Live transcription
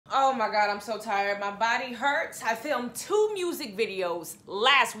Oh my God, I'm so tired. My body hurts. I filmed 2 music videos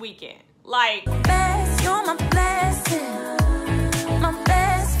last weekend. Like, You're my blessing, my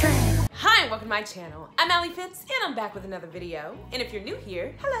best friend. Hi and welcome to my channel. I'm Alli Fitz and I'm back with another video. And if you're new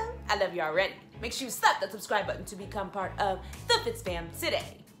here, hello, I love you already. Make sure you slap that subscribe button to become part of the FITZFAM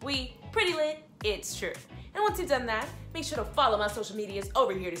today. We pretty lit, it's true. And once you've done that, make sure to follow my social medias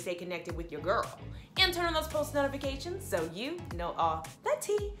over here to stay connected with your girl. And turn on those post notifications so you know all the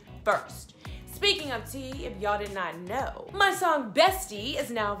tea first. Speaking of tea, if y'all did not know, my song Bestie is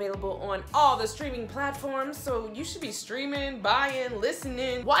now available on all the streaming platforms, so you should be streaming, buying,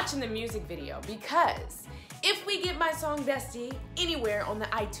 listening, watching the music video, because if we get my song Bestie anywhere on the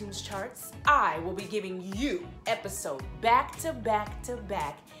iTunes charts, I will be giving you episodes back to back to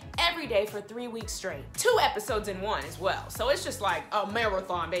back every day for 3 weeks straight. 2 episodes in one as well. So it's just like a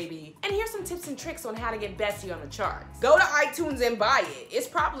marathon, baby. And here's some tips and tricks on how to get Bestie on the charts. Go to iTunes and buy it. It's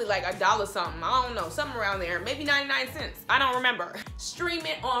probably like $1 something. I don't know, something around there. Maybe 99 cents. I don't remember. Stream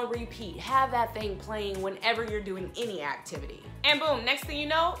it on repeat. Have that thing playing whenever you're doing any activity. And boom, next thing you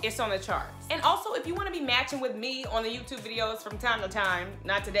know, it's on the charts. And also, if you want to be matching with me on the YouTube videos from time to time,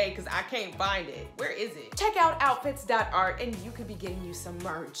 not today because I can't find it. Where is it? Check out outfits.art and you could be getting you some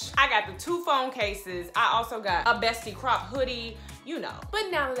merch. I got the 2 phone cases. I also got a Bestie crop hoodie, you know.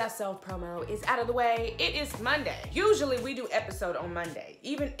 But now that self-promo is out of the way, it is Monday. Usually we do episode on Monday,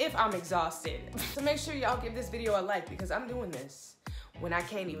 even if I'm exhausted. So make sure y'all give this video a like because I'm doing this when I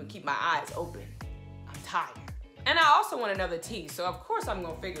can't even keep my eyes open. I'm tired. And I also want another tea, so of course I'm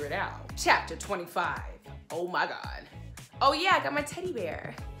gonna figure it out. Chapter 25. Oh my God. Oh yeah, I got my teddy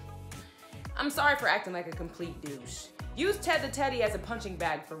bear. I'm sorry for acting like a complete douche. Use Ted the Teddy as a punching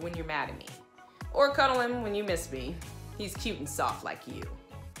bag for when you're mad at me. Or cuddle him when you miss me. He's cute and soft like you.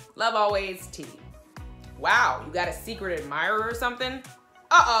 Love always, T. Wow, you got a secret admirer or something?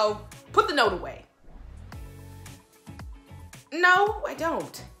 Uh-oh, put the note away. No, I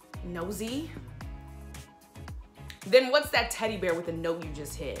don't. Nosy. Then what's that teddy bear with the note you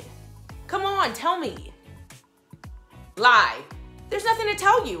just hid? Come on, tell me. Lie. There's nothing to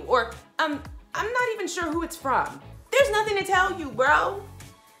tell you. Or, I'm not even sure who it's from. There's nothing to tell you, bro.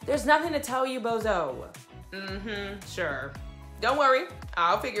 There's nothing to tell you, bozo. Sure. Don't worry,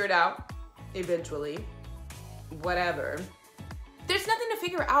 I'll figure it out. Eventually. Whatever. There's nothing to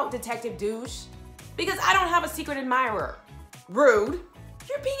figure out, Detective Douche. Because I don't have a secret admirer. Rude.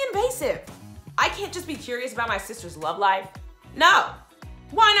 You're being invasive. I can't just be curious about my sister's love life. No.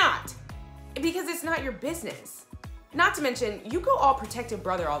 Why not? Because it's not your business. Not to mention, you go all protective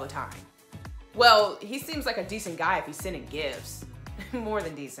brother all the time. Well, he seems like a decent guy if he's sending gifts. More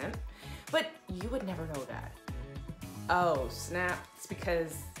than decent. But you would never know that. Oh, snap. It's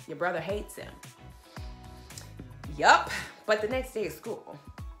because your brother hates him. Yup. But the next day is school.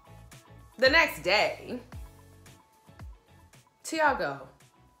 The next day, Tiago.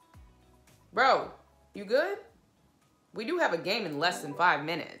 Bro, you good? We do have a game in less than 5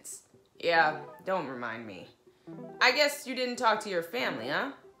 minutes. Yeah, don't remind me. I guess you didn't talk to your family,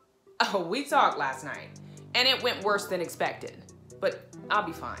 huh? Oh, we talked last night, and it went worse than expected. But I'll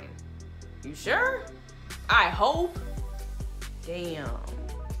be fine. You sure? I hope. Damn.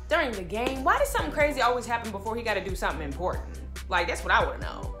 During the game, why does something crazy always happen before he gotta do something important? Like, that's what I wanna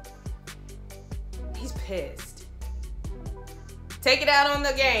know. He's pissed. Take it out on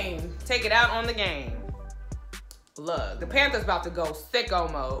the game. Take it out on the game. Look, the Panther's about to go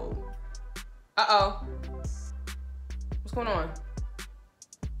sicko mode. Uh-oh. What's going on?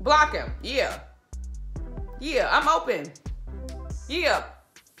 Block him. Yeah. Yeah, I'm open. Yeah.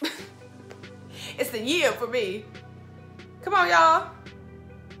 It's the year for me. Come on, y'all.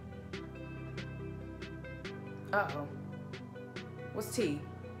 Uh-oh. What's T?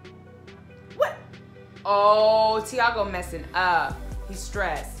 What? Oh, Tiago messing up. He's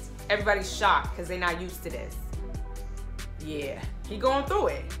stressed. Everybody's shocked because they're not used to this. Yeah, he going through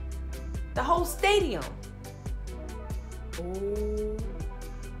it. The whole stadium. Ooh.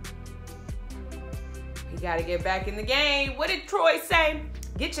 He gotta get back in the game. What did Troy say?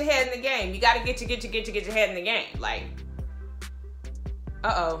 Get your head in the game. You gotta get your head in the game. Like,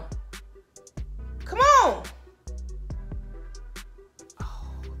 uh-oh. Come on.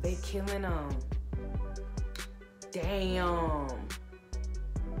 Oh, they killing him. Damn.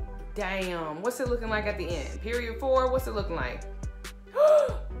 Damn. What's it looking like at the end? Period 4? What's it looking like?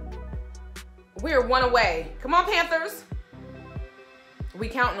 We're 1 away. Come on, Panthers. We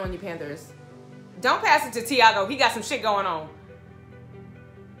counting on you, Panthers. Don't pass it to Tiago. He got some shit going on.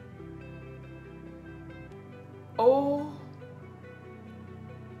 Oh.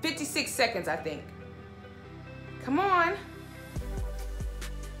 56 seconds, I think. Come on.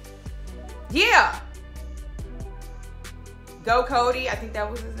 Yeah. Go Cody. I think that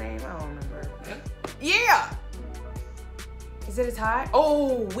was his name. I don't remember. Yeah. Is it a tie?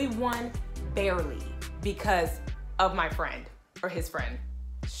 Oh, we won barely because of my friend or his friend.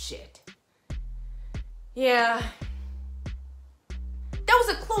 Shit. Yeah. That was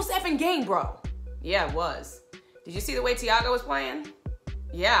a close effing game, bro. Yeah, it was. Did you see the way Tiago was playing?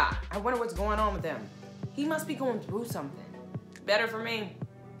 Yeah. I wonder what's going on with him. He must be going through something. Better for me.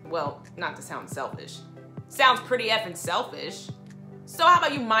 Well, not to sound selfish. Sounds pretty effing selfish. So how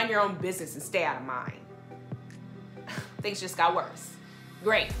about you mind your own business and stay out of mine? Things just got worse.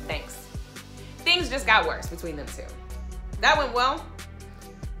 Great, thanks. Things just got worse between them two. That went well.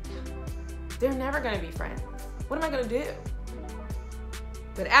 They're never gonna be friends. What am I gonna do?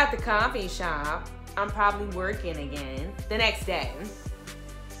 But at the coffee shop, I'm probably working again the next day.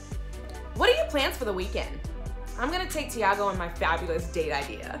 What are your plans for the weekend? I'm gonna take Tiago on my fabulous date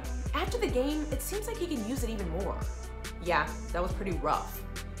idea. After the game, it seems like he can use it even more. Yeah, that was pretty rough.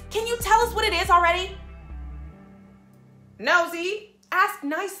 Can you tell us what it is already? Nosy, ask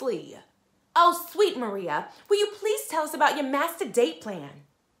nicely. Oh, sweet Maria, will you please tell us about your master date plan?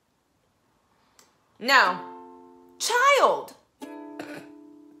 No. Child!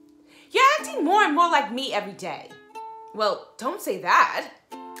 You're acting more and more like me every day. Well, don't say that.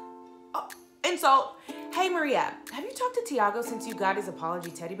 Oh, insult. Hey, Maria, have you talked to Tiago since you got his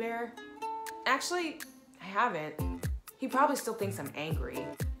apology teddy bear? Actually, I haven't. He probably still thinks I'm angry.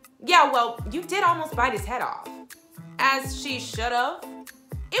 Yeah, well, you did almost bite his head off. As she should have.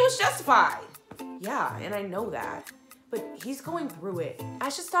 It was justified. Yeah, and I know that. But he's going through it. I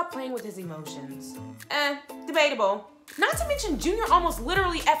should stop playing with his emotions. Debatable. Not to mention Junior almost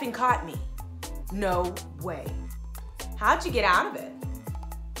literally effing caught me. No way. How'd you get out of it?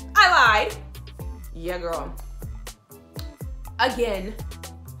 I lied. Yeah, girl. Again.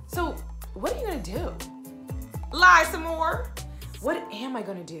 So, what are you gonna do? Lie some more? What am I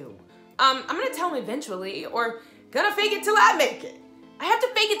gonna do? I'm gonna tell him eventually, or gonna fake it till I make it. I have to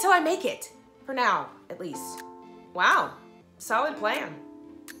fake it till I make it. For now, at least. Wow, solid plan.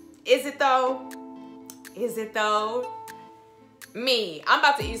 Is it though? Is it though? Me, I'm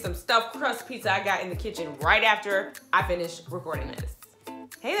about to eat some stuffed crust pizza I got in the kitchen right after I finish recording this.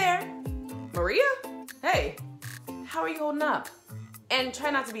 Hey there, Maria? Hey, how are you holding up? And try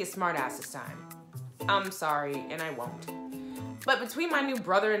not to be a smartass this time. I'm sorry, and I won't. But between my new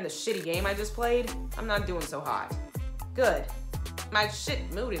brother and the shitty game I just played, I'm not doing so hot. Good. My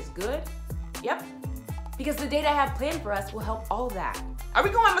shit mood is good? Yep. Because the date I have planned for us will help all of that. Are we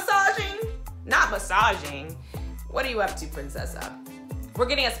going massaging? Not massaging. What are you up to, Princessa? We're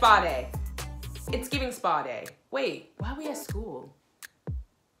getting a spa day. It's giving spa day. Wait, why are we at school?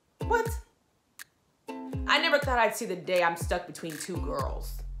 What? I never thought I'd see the day I'm stuck between two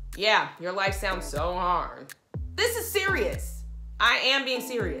girls. Yeah, your life sounds so hard. This is serious. I am being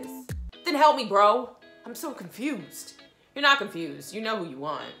serious. Then help me, bro. I'm so confused. You're not confused. You know who you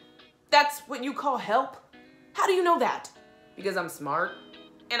want. That's what you call help? How do you know that? Because I'm smart?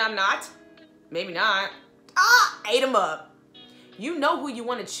 And I'm not? Maybe not. Ah, ate him up. You know who you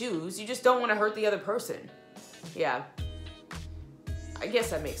want to choose. You just don't want to hurt the other person. Yeah. I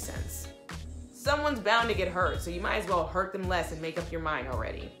guess that makes sense. Someone's bound to get hurt, so you might as well hurt them less and make up your mind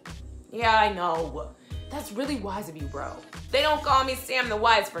already. Yeah, I know. That's really wise of you, bro. They don't call me Sam the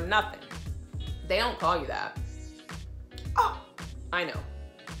Wise for nothing. They don't call you that. Oh, I know.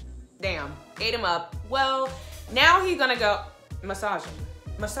 Damn, ate him up. Well, now he's gonna go massaging.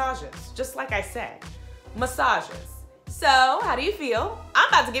 Massages, just like I said. Massages. So, how do you feel? I'm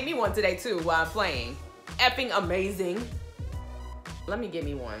about to get me one today too while I'm playing. Effing amazing. Let me get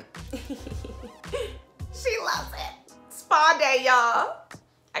me one. She loves it. Spa day, y'all.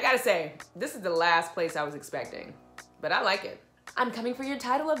 I gotta say, this is the last place I was expecting, but I like it. I'm coming for your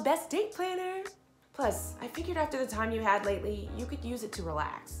title of Best Date Planner. Plus, I figured after the time you had lately, you could use it to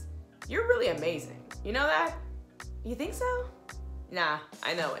relax. You're really amazing. You know that? You think so? Nah,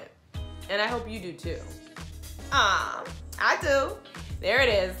 I know it. And I hope you do too. Ah, I do. There it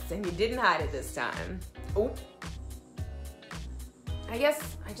is, and you didn't hide it this time. Oop. I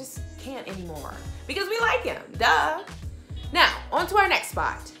guess I just can't anymore. Because we like him, duh. Now, on to our next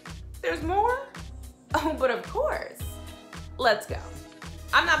spot. There's more? Oh, but of course. Let's go.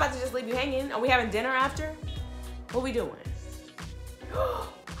 I'm not about to just leave you hanging. Are we having dinner after? What we doing?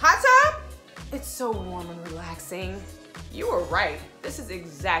 Hot tub? It's so warm and relaxing. You were right. This is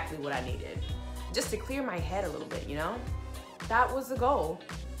exactly what I needed. Just to clear my head a little bit, you know? That was the goal.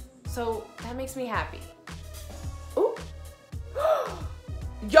 So that makes me happy. Ooh.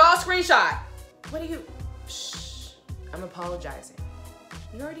 Y'all screenshot. What are you? Shh. I'm apologizing.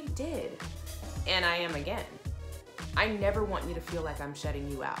 You already did. And I am again. I never want you to feel like I'm shutting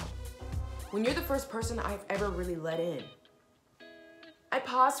you out. When you're the first person I've ever really let in. I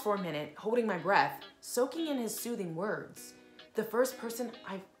paused for a minute, holding my breath, soaking in his soothing words. The first person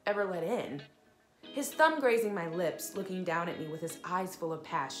I've ever let in. His thumb grazing my lips, looking down at me with his eyes full of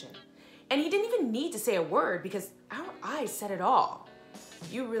passion. And he didn't even need to say a word because our eyes said it all.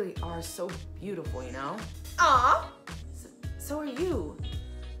 You really are so beautiful, you know? Aw, so are you.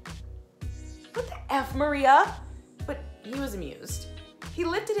 What the F, Maria? But he was amused. He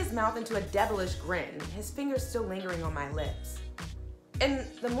lifted his mouth into a devilish grin, his fingers still lingering on my lips. And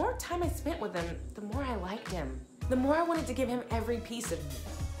the more time I spent with him, the more I liked him. The more I wanted to give him every piece of me.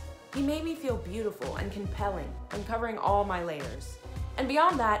 He made me feel beautiful and compelling, uncovering all my layers. And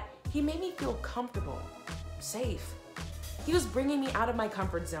beyond that, he made me feel comfortable, safe. He was bringing me out of my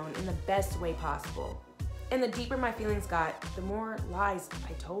comfort zone in the best way possible. And the deeper my feelings got, the more lies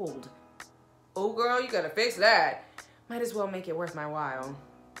I told. Oh girl, you gotta fix that. Might as well make it worth my while.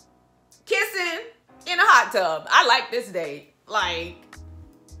 Kissing in a hot tub. I like this date. Like,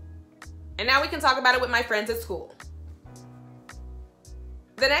 and now we can talk about it with my friends at school.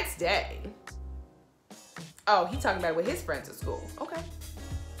 The next day. Oh, he talking about it with his friends at school. Okay.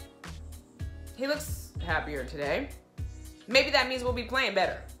 He looks happier today. Maybe that means we'll be playing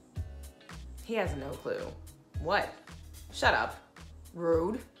better. He has no clue. What? Shut up.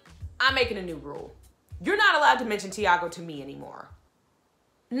 Rude. I'm making a new rule. You're not allowed to mention Tiago to me anymore.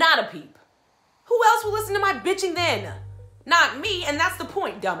 Not a peep. Who else will listen to my bitching then? Not me, and that's the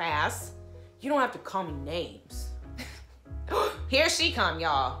point, dumbass. You don't have to call me names. Here she come,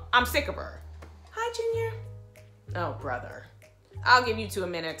 y'all. I'm sick of her. Hi, Junior. Oh, brother. I'll give you 2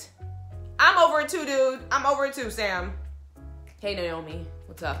 minutes. I'm over it too, dude. I'm over it too, Sam. Hey, Naomi.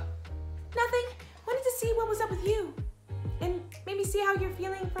 What's up? Nothing. Wanted to see what was up with you. And maybe see how you're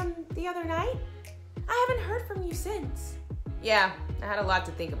feeling from the other night. I haven't heard from you since. Yeah, I had a lot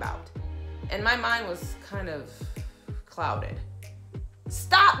to think about. And my mind was kind of clouded.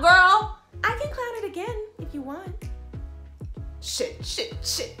 Stop, girl! I can cloud it again if you want. Shit.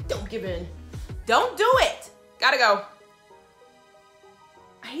 Don't give in. Don't do it! Gotta go.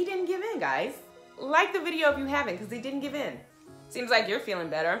 He didn't give in, guys. Like the video if you haven't, because he didn't give in. Seems like you're feeling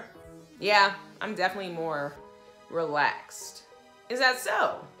better. Yeah, I'm definitely more relaxed. Is that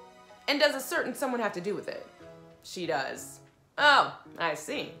so? And does a certain someone have to do with it? She does. Oh, I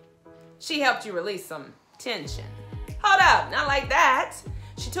see. She helped you release some tension. Hold up, not like that.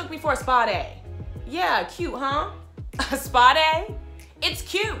 She took me for a spa day. Yeah, cute, huh? A spa day? It's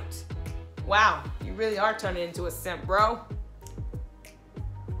cute. Wow, you really are turning into a simp, bro.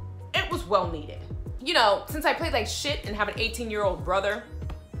 It was well needed. You know, since I played like shit and have an 18-year-old brother.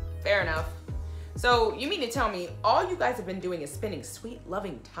 Fair enough. So you mean to tell me all you guys have been doing is spending sweet,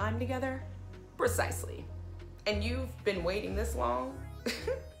 loving time together? Precisely. And you've been waiting this long?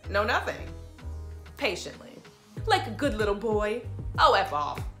 No, nothing. Patiently. Like a good little boy. Oh, F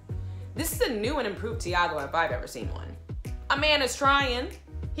off. This is a new and improved Tiago if I've ever seen one. A man is trying.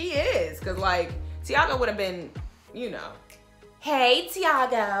 He is, because like, Tiago would have been, you know. Hey,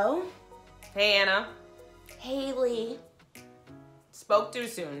 Tiago. Hey, Anna. Hey, Lee. Spoke too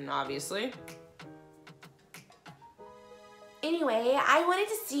soon, obviously. Anyway, I wanted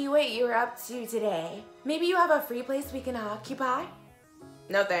to see what you were up to today. Maybe you have a free place we can occupy?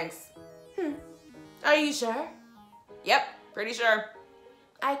 No, thanks. Are you sure? Yep, pretty sure.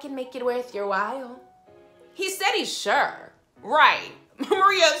 I can make it worth your while. He said he's sure. Right.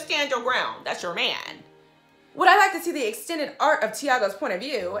 Maria, stand your ground. That's your man. Would I like to see the extended art of Tiago's point of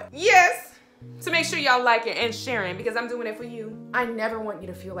view? Yes. So make sure y'all like it and sharing because I'm doing it for you. I never want you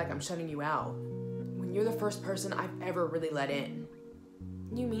to feel like I'm shutting you out. When you're the first person I've ever really let in.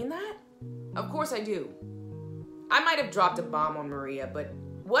 You mean that? Of course I do. I might have dropped a bomb on Maria, but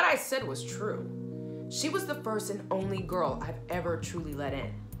what I said was true. She was the first and only girl I've ever truly let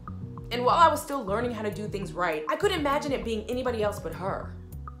in. And while I was still learning how to do things right, I couldn't imagine it being anybody else but her.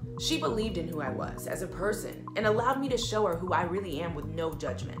 She believed in who I was as a person and allowed me to show her who I really am with no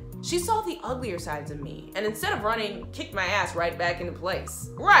judgment. She saw the uglier sides of me and instead of running, kicked my ass right back into place.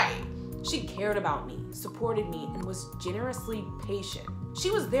 Right. She cared about me, supported me, and was generously patient.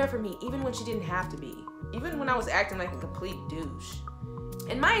 She was there for me even when she didn't have to be, even when I was acting like a complete douche.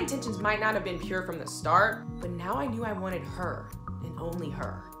 And my intentions might not have been pure from the start, but now I knew I wanted her and only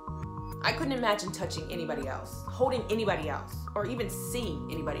her. I couldn't imagine touching anybody else, holding anybody else, or even seeing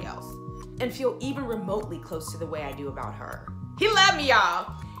anybody else, and feel even remotely close to the way I do about her. He loved me,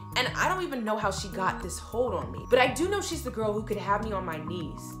 y'all. And I don't even know how she got this hold on me, but I do know she's the girl who could have me on my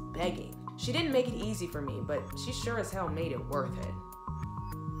knees, begging. She didn't make it easy for me, but she sure as hell made it worth it.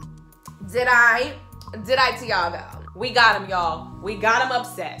 Did I, Tiago? We got him, y'all. We got him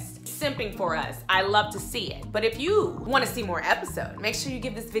obsessed. Simping for us. I love to see it. But if you want to see more episodes, make sure you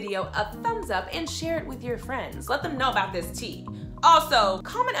give this video a thumbs up and share it with your friends. Let them know about this tea. Also,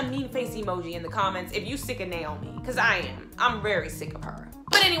 comment a mean face emoji in the comments if you sick of Naomi, because I am. I'm very sick of her.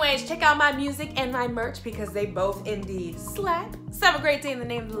 But anyways, check out my music and my merch because they both indeed slap. So have a great day in the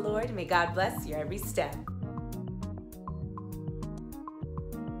name of the Lord, and may God bless your every step.